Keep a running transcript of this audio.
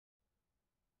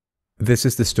This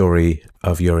is the story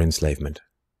of your enslavement,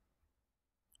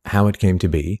 how it came to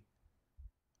be,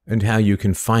 and how you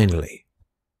can finally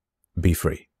be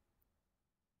free.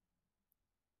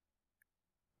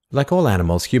 Like all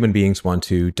animals, human beings want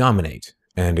to dominate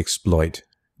and exploit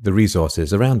the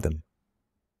resources around them.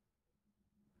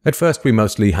 At first, we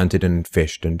mostly hunted and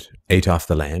fished and ate off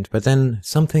the land, but then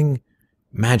something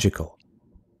magical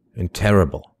and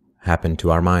terrible happened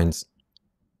to our minds.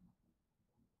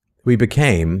 We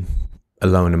became,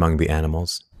 alone among the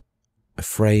animals,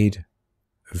 afraid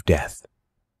of death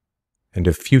and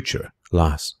of future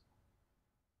loss.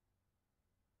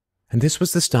 And this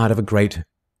was the start of a great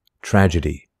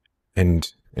tragedy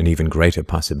and an even greater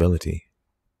possibility.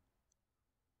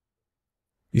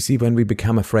 You see, when we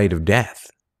become afraid of death,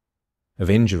 of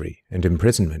injury and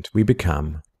imprisonment, we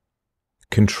become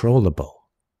controllable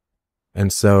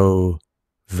and so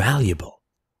valuable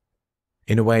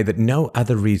in a way that no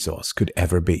other resource could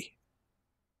ever be.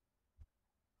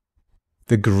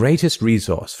 The greatest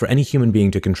resource for any human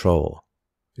being to control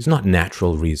is not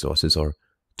natural resources or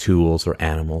tools or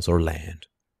animals or land,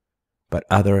 but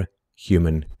other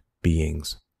human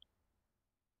beings.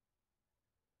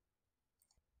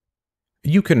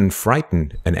 You can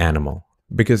frighten an animal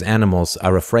because animals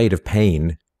are afraid of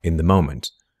pain in the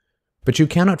moment, but you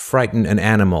cannot frighten an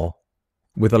animal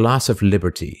with a loss of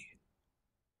liberty,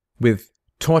 with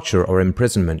torture or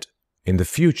imprisonment in the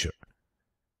future,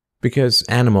 because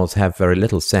animals have very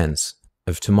little sense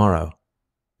of tomorrow.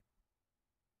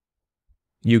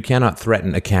 You cannot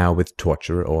threaten a cow with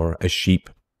torture or a sheep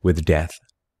with death.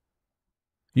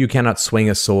 You cannot swing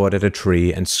a sword at a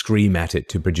tree and scream at it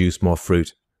to produce more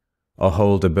fruit, or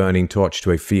hold a burning torch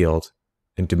to a field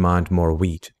and demand more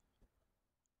wheat.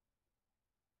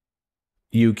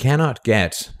 You cannot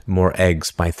get more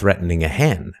eggs by threatening a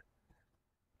hen,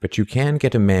 but you can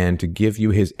get a man to give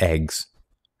you his eggs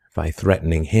by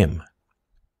threatening him.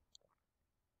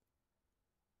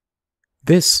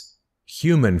 This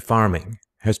human farming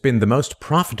has been the most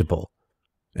profitable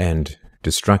and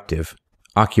destructive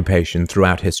occupation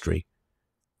throughout history,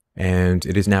 and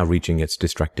it is now reaching its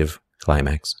destructive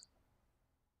climax.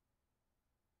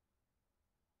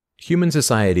 Human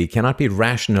society cannot be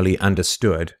rationally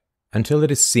understood until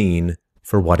it is seen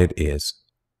for what it is: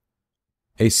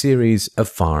 a series of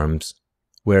farms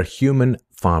where human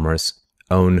farmers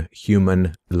own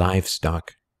human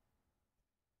livestock.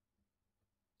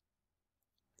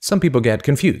 Some people get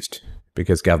confused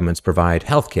because governments provide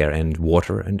healthcare and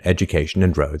water and education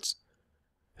and roads,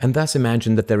 and thus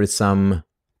imagine that there is some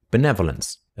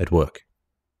benevolence at work.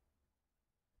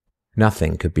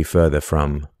 Nothing could be further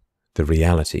from the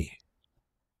reality.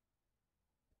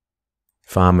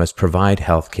 Farmers provide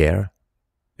healthcare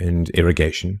and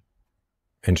irrigation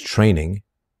and training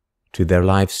to their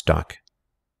livestock.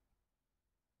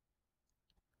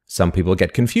 Some people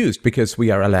get confused because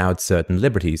we are allowed certain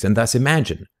liberties and thus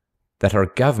imagine that our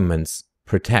governments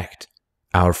protect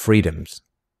our freedoms.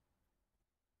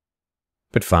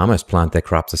 But farmers plant their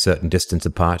crops a certain distance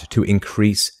apart to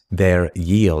increase their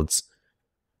yields,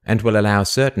 and will allow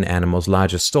certain animals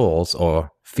larger stalls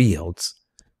or fields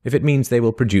if it means they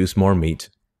will produce more meat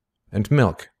and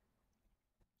milk.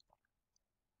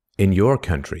 In your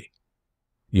country,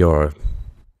 your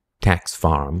tax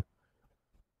farm,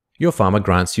 your farmer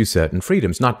grants you certain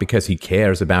freedoms, not because he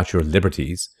cares about your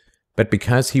liberties, but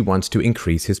because he wants to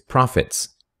increase his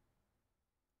profits.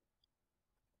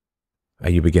 Are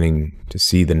you beginning to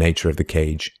see the nature of the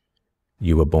cage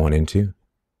you were born into?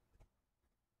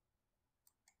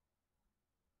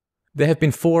 There have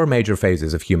been 4 major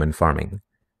phases of human farming.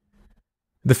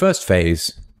 The first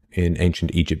phase in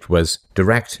ancient Egypt was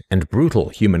direct and brutal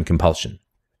human compulsion.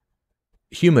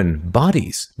 Human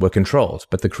bodies were controlled,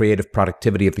 but the creative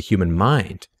productivity of the human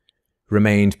mind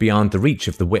remained beyond the reach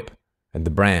of the whip and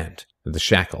the brand and the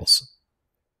shackles.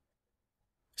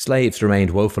 Slaves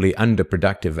remained woefully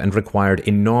underproductive and required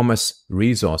enormous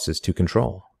resources to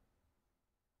control.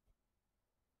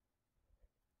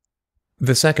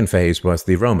 The second phase was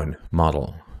the Roman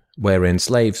model, wherein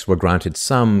slaves were granted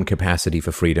some capacity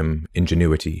for freedom,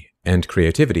 ingenuity, and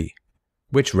creativity,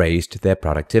 which raised their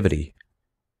productivity.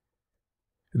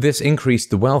 This increased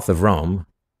the wealth of Rome,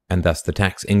 and thus the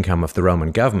tax income of the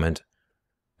Roman government,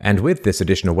 and with this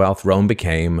additional wealth, Rome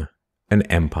became an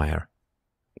empire,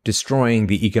 destroying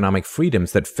the economic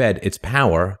freedoms that fed its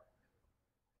power,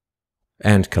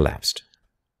 and collapsed.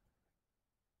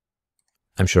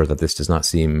 I'm sure that this does not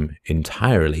seem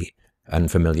entirely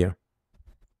unfamiliar.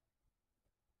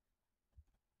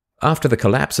 After the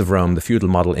collapse of Rome, the feudal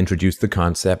model introduced the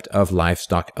concept of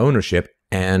livestock ownership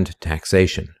and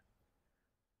taxation.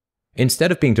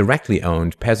 Instead of being directly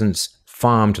owned, peasants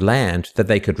farmed land that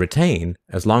they could retain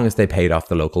as long as they paid off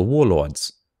the local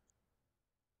warlords.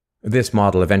 This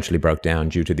model eventually broke down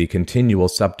due to the continual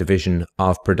subdivision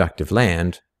of productive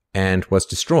land and was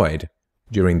destroyed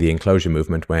during the enclosure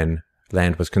movement when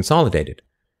land was consolidated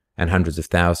and hundreds of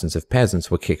thousands of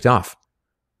peasants were kicked off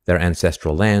their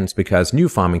ancestral lands because new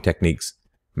farming techniques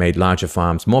made larger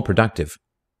farms more productive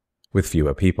with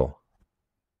fewer people.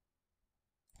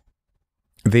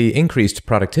 The increased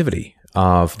productivity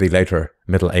of the later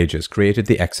Middle Ages created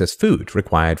the excess food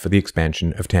required for the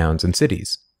expansion of towns and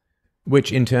cities,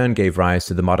 which in turn gave rise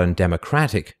to the modern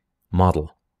democratic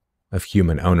model of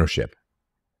human ownership.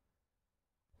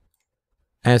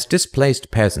 As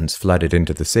displaced peasants flooded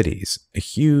into the cities, a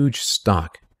huge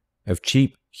stock of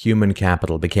cheap human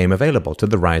capital became available to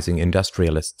the rising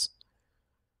industrialists.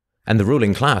 And the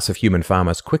ruling class of human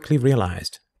farmers quickly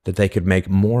realized that they could make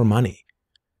more money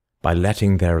by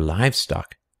letting their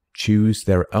livestock choose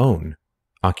their own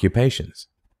occupations.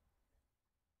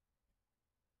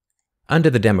 Under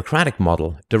the democratic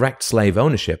model, direct slave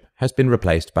ownership has been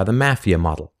replaced by the mafia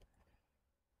model.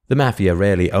 The mafia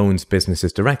rarely owns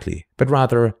businesses directly, but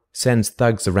rather sends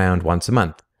thugs around once a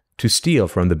month to steal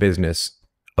from the business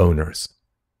owners.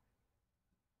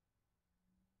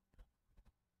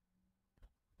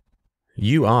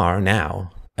 You are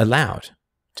now allowed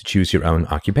to choose your own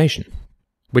occupation,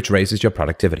 which raises your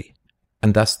productivity,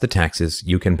 and thus the taxes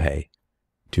you can pay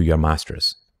to your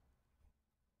masters.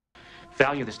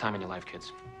 Value this time in your life,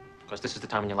 kids, because this is the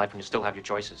time in your life when you still have your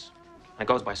choices. And it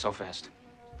goes by so fast.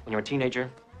 When you're a teenager,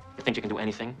 you think you can do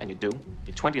anything, and you do.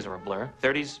 Your 20s are a blur.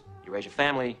 30s, you raise your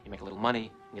family, you make a little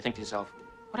money, and you think to yourself,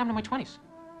 what happened to my 20s?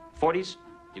 40s,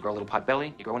 you grow a little pot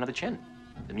belly, you grow another chin.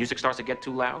 The music starts to get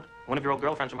too loud. One of your old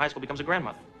girlfriends from high school becomes a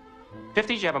grandmother.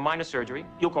 50s, you have a minor surgery.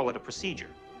 You'll call it a procedure,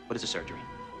 but it's a surgery.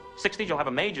 60s, you'll have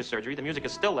a major surgery. The music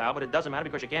is still loud, but it doesn't matter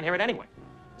because you can't hear it anyway.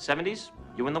 70s,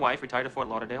 you and the wife retire to Fort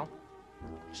Lauderdale.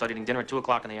 You start eating dinner at 2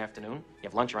 o'clock in the afternoon. You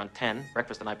have lunch around 10,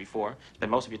 breakfast the night before.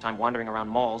 Spend most of your time wandering around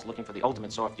malls looking for the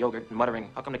ultimate soft yogurt and muttering,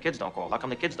 how come the kids don't call? How come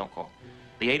the kids don't call?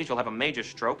 The 80s, you'll have a major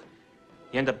stroke.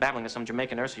 You end up battling with some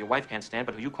Jamaican nurse who your wife can't stand,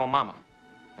 but who you call mama.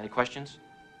 Any questions?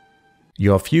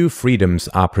 Your few freedoms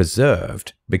are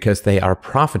preserved because they are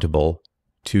profitable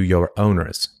to your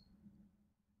owners.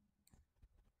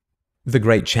 The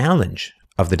great challenge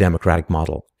of the democratic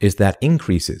model is that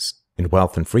increases in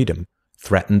wealth and freedom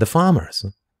threaten the farmers.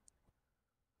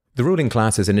 The ruling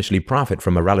classes initially profit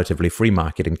from a relatively free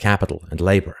market in capital and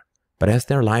labor, but as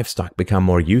their livestock become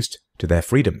more used to their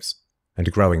freedoms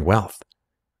and growing wealth,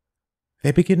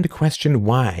 they begin to question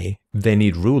why they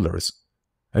need rulers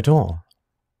at all.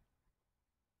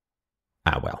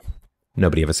 Well,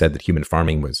 nobody ever said that human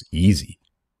farming was easy.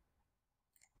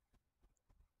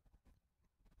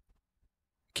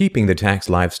 Keeping the taxed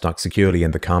livestock securely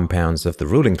in the compounds of the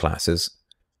ruling classes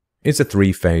is a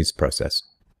three-phase process.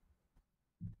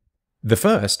 The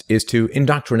first is to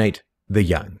indoctrinate the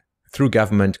young through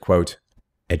government, quote,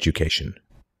 education.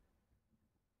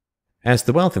 As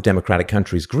the wealth of democratic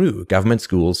countries grew, government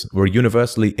schools were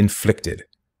universally inflicted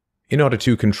in order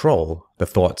to control the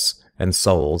thoughts and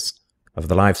souls of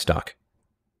the livestock.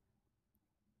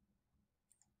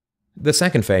 The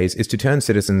second phase is to turn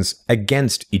citizens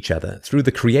against each other through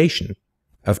the creation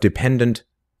of dependent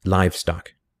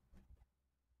livestock.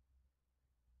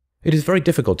 It is very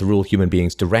difficult to rule human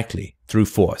beings directly through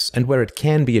force, and where it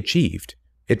can be achieved,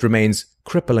 it remains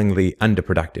cripplingly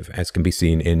underproductive, as can be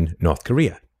seen in North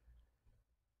Korea.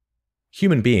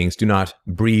 Human beings do not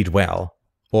breed well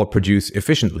or produce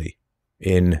efficiently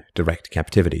in direct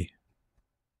captivity.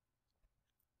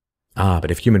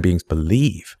 But if human beings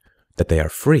believe that they are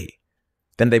free,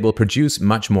 then they will produce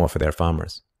much more for their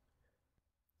farmers.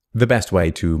 The best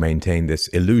way to maintain this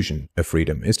illusion of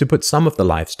freedom is to put some of the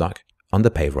livestock on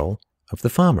the payroll of the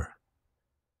farmer.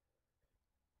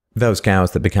 Those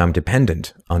cows that become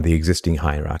dependent on the existing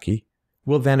hierarchy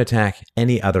will then attack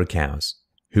any other cows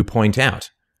who point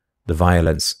out the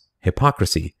violence,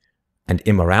 hypocrisy, and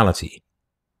immorality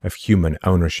of human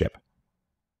ownership.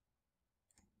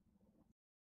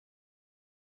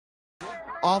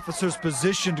 Officers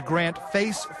positioned Grant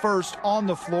face first on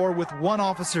the floor with one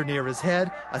officer near his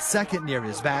head, a second near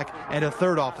his back, and a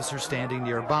third officer standing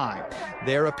nearby.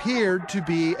 There appeared to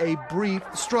be a brief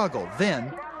struggle.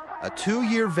 Then, a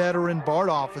 2-year veteran BART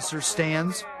officer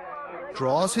stands,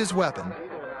 draws his weapon,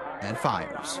 and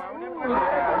fires.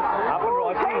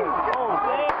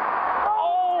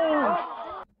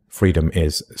 Freedom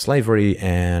is slavery,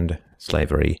 and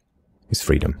slavery is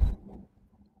freedom.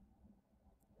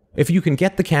 If you can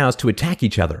get the cows to attack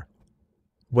each other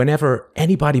whenever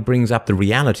anybody brings up the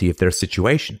reality of their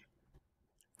situation,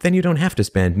 then you don't have to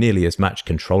spend nearly as much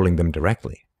controlling them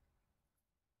directly.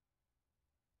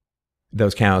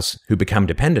 Those cows who become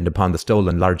dependent upon the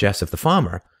stolen largesse of the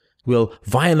farmer will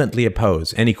violently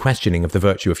oppose any questioning of the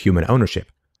virtue of human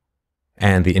ownership.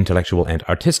 And the intellectual and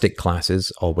artistic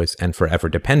classes, always and forever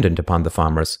dependent upon the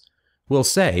farmers, will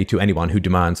say to anyone who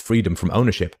demands freedom from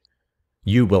ownership,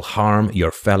 "You will harm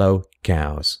your fellow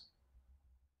cows."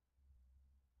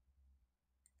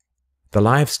 The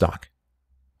livestock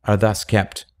are thus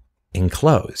kept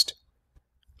enclosed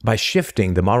by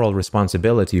shifting the moral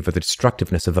responsibility for the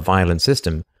destructiveness of the violent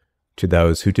system to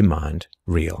those who demand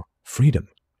real freedom.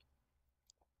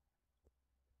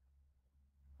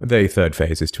 The third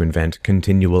phase is to invent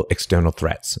continual external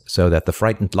threats so that the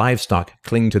frightened livestock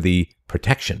cling to the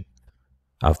protection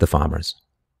of the farmers.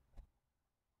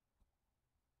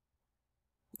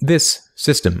 This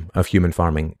system of human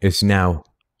farming is now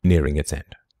nearing its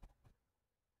end.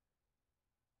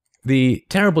 The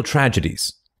terrible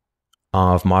tragedies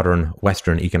of modern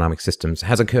Western economic systems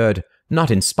has occurred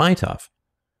not in spite of,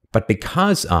 but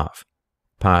because of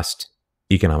past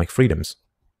economic freedoms.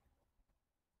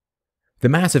 The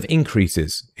massive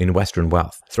increases in Western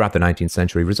wealth throughout the 19th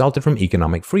century resulted from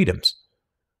economic freedoms.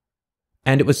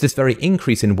 And it was this very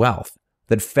increase in wealth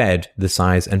that fed the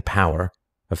size and power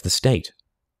of the state.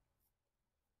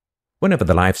 Whenever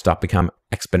the livestock become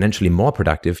exponentially more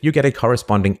productive, you get a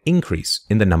corresponding increase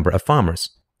in the number of farmers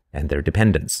and their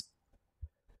dependents.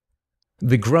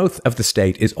 The growth of the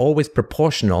state is always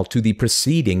proportional to the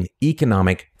preceding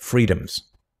economic freedoms.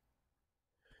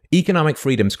 Economic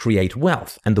freedoms create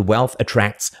wealth, and the wealth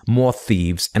attracts more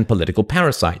thieves and political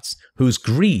parasites, whose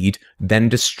greed then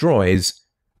destroys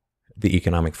the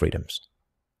economic freedoms.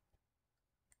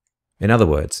 In other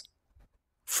words,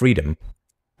 freedom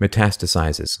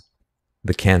metastasizes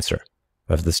the cancer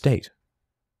of the state.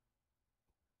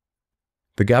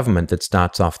 The government that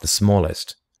starts off the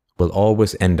smallest will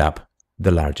always end up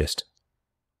the largest.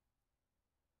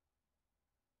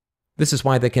 This is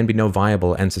why there can be no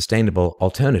viable and sustainable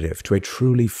alternative to a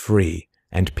truly free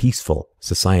and peaceful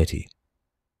society.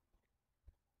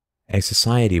 A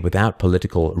society without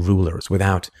political rulers,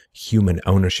 without human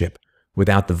ownership,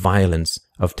 without the violence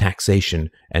of taxation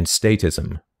and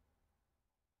statism.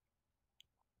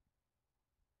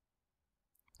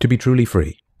 To be truly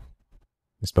free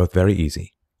is both very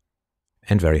easy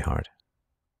and very hard.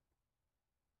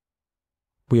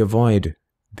 We avoid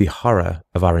the horror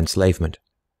of our enslavement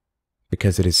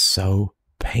because it is so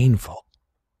painful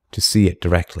to see it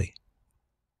directly.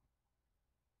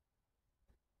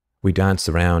 We dance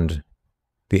around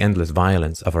the endless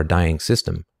violence of our dying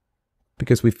system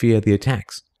because we fear the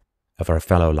attacks of our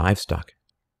fellow livestock.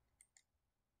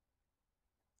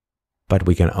 But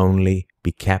we can only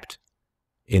be kept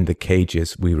in the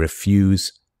cages we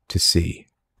refuse to see.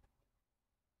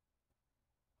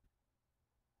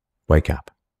 Wake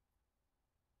up.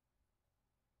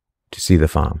 To see the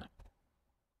farm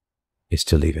is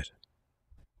to leave it.